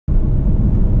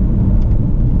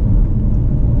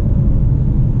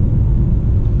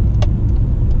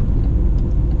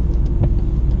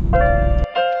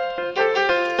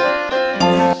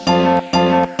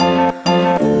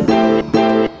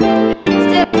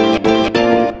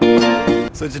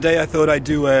So today I thought I'd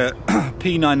do a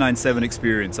P997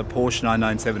 experience, a Porsche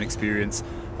 997 experience,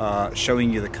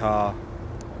 showing you the car,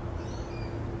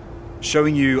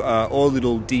 showing you all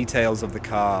little details of the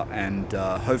car, and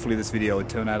hopefully this video would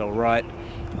turn out alright.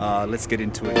 Let's get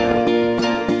into it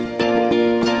now.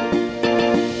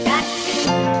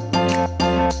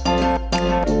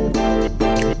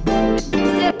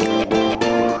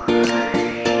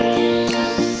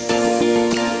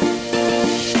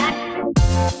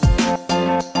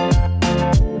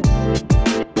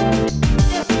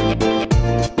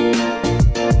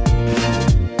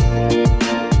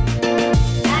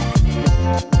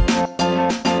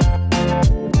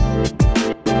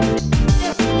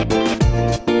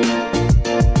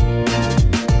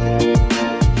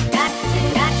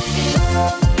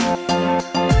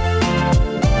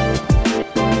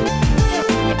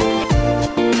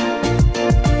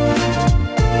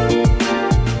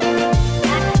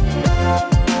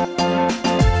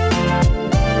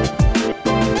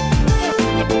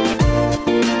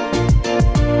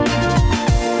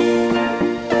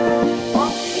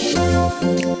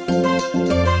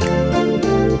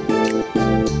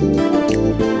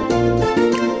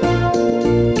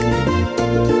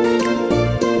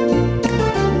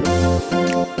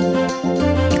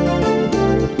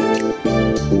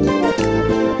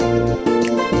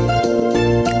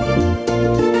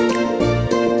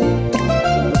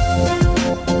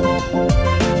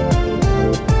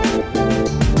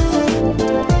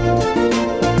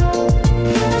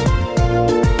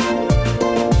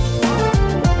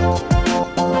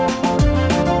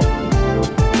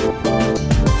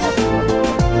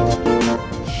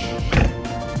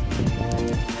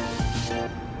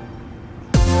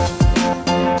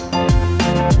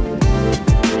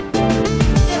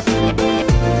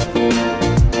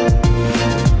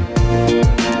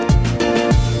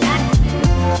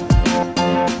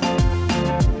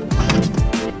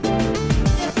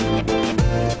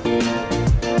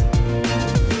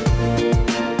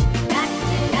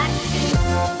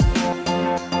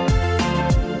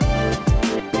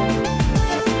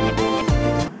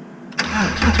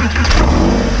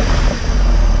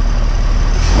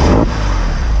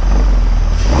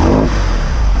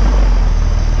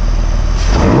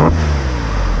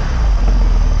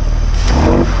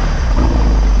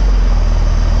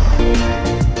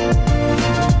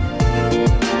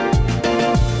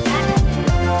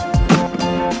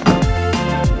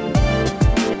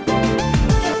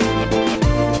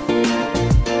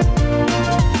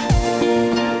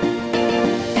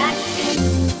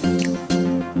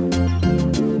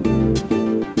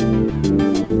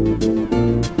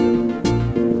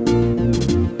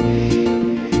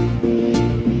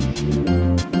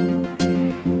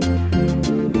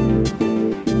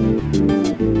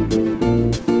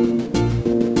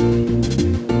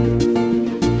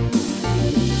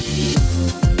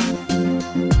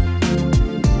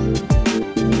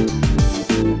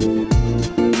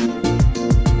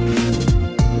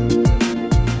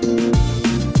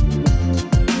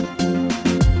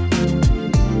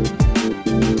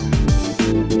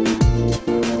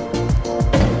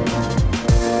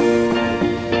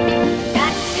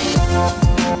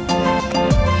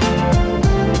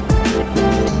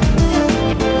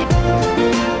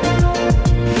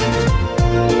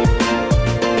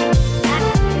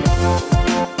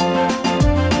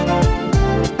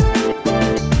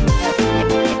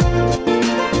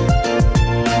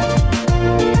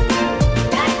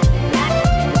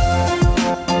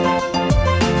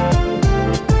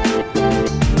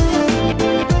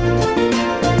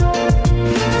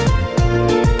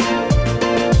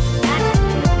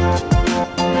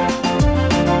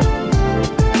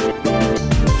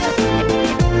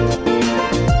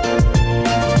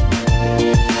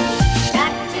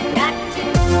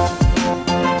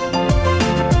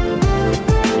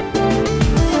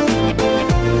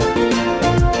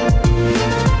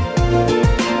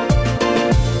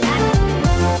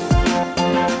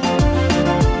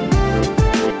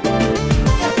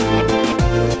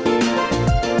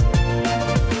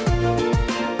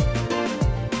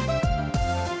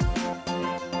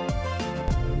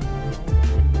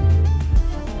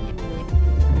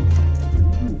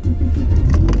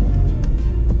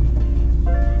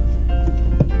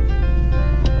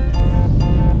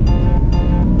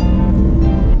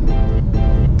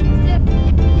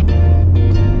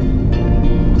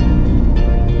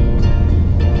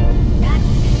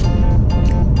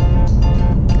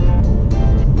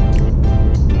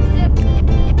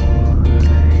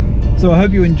 So I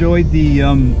hope you enjoyed the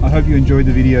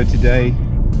video today.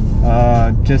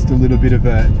 Just a little bit of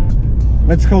a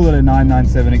let's call it a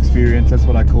 997 experience. That's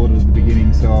what I called it at the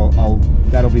beginning, so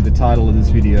that'll be the title of this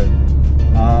video.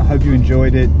 Hope you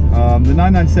enjoyed it. The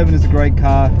 997 is a great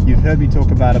car. You've heard me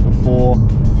talk about it before.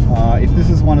 If this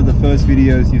is one of the first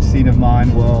videos you've seen of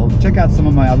mine, well, check out some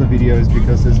of my other videos,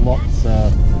 because there's lots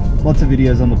of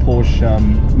videos on the Porsche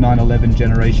 911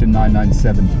 generation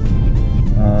 997.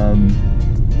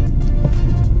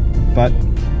 But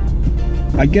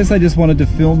I guess I just wanted to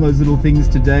film those little things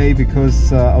today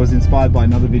because I was inspired by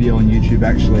another video on YouTube.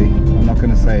 Actually, I'm not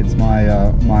going to say it's my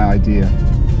idea,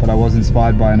 but I was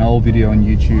inspired by an old video on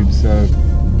YouTube, so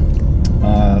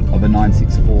of a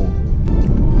 964.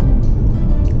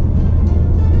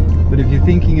 But if you're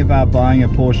thinking about buying a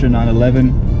Porsche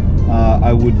 911,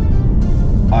 I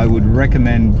would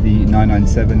recommend the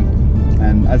 997.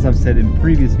 And as I've said in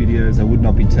previous videos, I would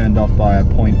not be turned off by a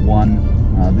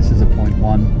 0.1. This is a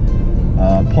 0.1.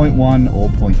 0.1 or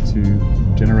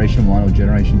 0.2, generation 1 or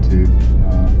generation 2.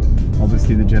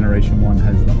 Obviously the generation 1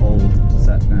 has the old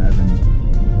sat-nav and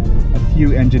a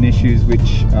few engine issues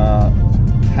which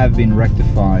have been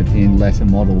rectified in later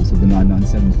models of the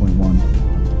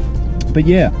 997.1. But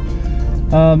yeah,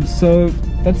 so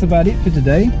that's about it for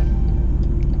today.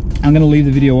 I'm going to leave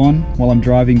the video on while I'm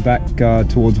driving back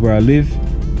towards where I live.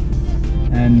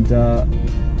 And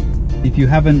if you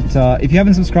haven't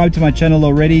subscribed to my channel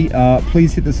already,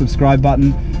 please hit the subscribe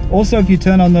button. Also, if you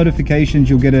turn on notifications,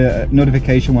 you'll get a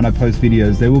notification when I post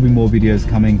videos. There will be more videos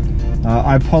coming.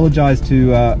 I apologize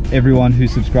to everyone who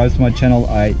subscribes to my channel.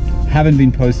 I haven't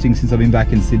been posting since I've been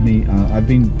back in Sydney. I've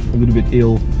been a little bit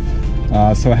ill,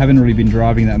 so I haven't really been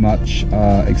driving that much,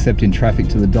 except in traffic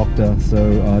to the doctor,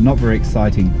 so not very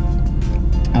exciting.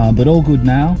 But all good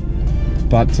now.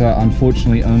 But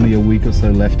unfortunately only a week or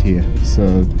so left here,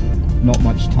 so not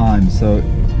much time. So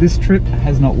this trip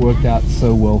has not worked out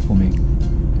so well for me.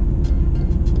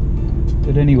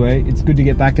 But anyway, it's good to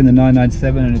get back in the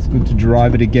 997 and it's good to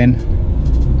drive it again.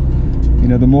 You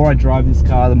know, the more I drive this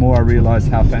car, the more I realize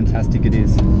how fantastic it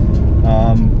is.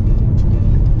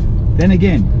 Then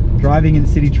again, driving in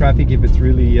city traffic, if it's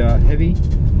really heavy,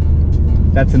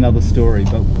 that's another story.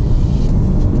 But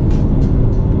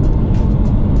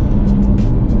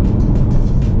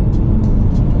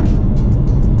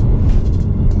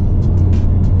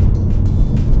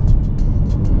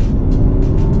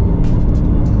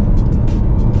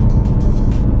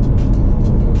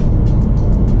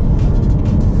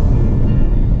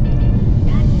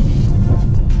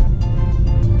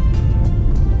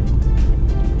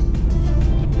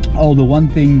oh, the one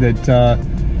thing that,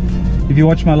 if you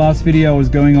watch my last video, I was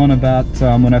going on about,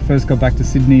 when I first got back to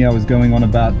Sydney, I was going on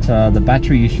about the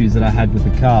battery issues that I had with the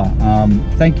car.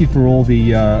 Thank you for all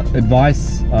the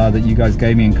advice that you guys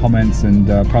gave me in comments and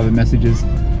private messages.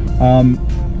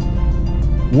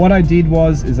 What I did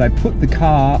is I put the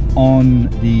car on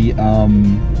the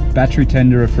battery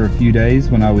tenderer for a few days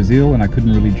when I was ill and I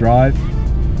couldn't really drive,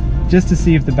 just to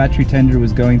see if the battery tenderer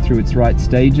was going through its right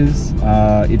stages.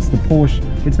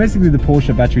 It's basically the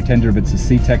Porsche battery tenderer, but it's a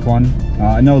C-Tech one.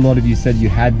 I know a lot of you said you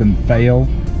had them fail.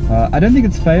 I don't think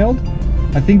it's failed.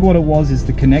 I think what it was is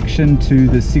the connection to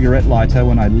the cigarette lighter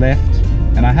when I left,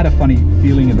 and I had a funny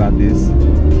feeling about this.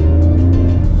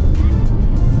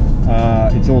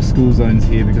 It's all school zones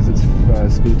here because it's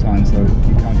school time, so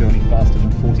you can't go any faster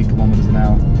than 40 kilometers an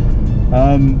hour.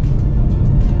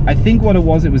 I think what it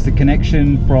was the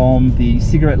connection from the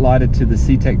cigarette lighter to the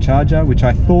C-Tech charger, which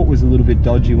I thought was a little bit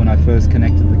dodgy when I first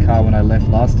connected the car when I left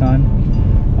last time.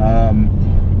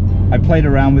 I played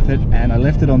around with it and I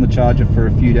left it on the charger for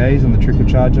a few days, on the trickle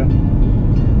charger.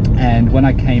 And when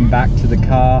I came back to the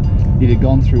car, it had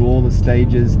gone through all the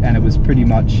stages and it was pretty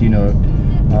much, you know,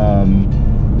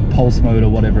 pulse mode or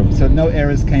whatever. So no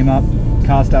errors came up,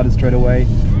 car started straight away.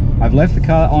 I've left the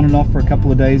car on and off for a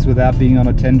couple of days without being on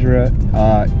a tenderer.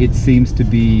 It seems to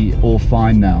be all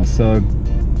fine now. So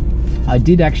I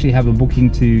did actually have a booking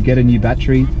to get a new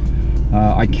battery.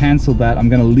 I cancelled that. I'm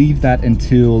going to leave that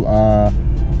until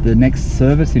the next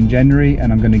service in January,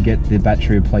 and I'm going to get the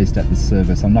battery replaced at the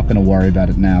service. I'm not going to worry about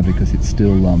it now because it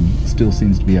still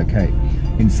seems to be okay.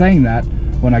 In saying that,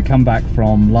 when I come back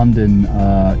from London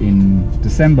in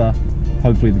December,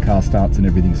 hopefully the car starts and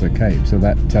everything's okay. So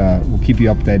that will keep you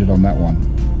updated on that one.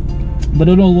 But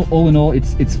all in all,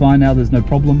 it's fine now. There's no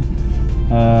problem.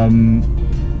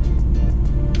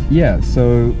 Yeah,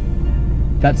 so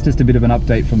that's just a bit of an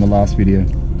update from the last video.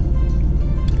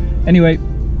 Anyway,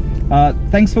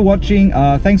 thanks for watching.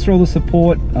 Thanks for all the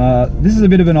support. This is a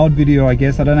bit of an odd video, I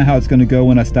guess. I don't know how it's going to go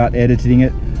when I start editing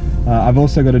it. I've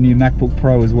also got a new MacBook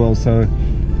Pro as well, so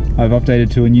I've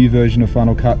updated to a new version of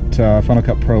Final Cut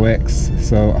Pro X,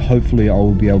 so hopefully I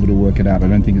will be able to work it out. I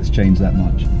don't think it's changed that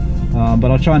much.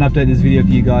 but I'll try and update this video for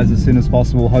you guys as soon as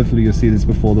possible. Hopefully you'll see this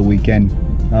before the weekend.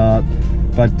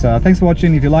 Thanks for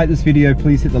watching. If you like this video,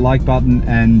 please hit the like button,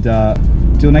 and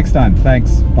till next time,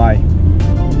 thanks, bye.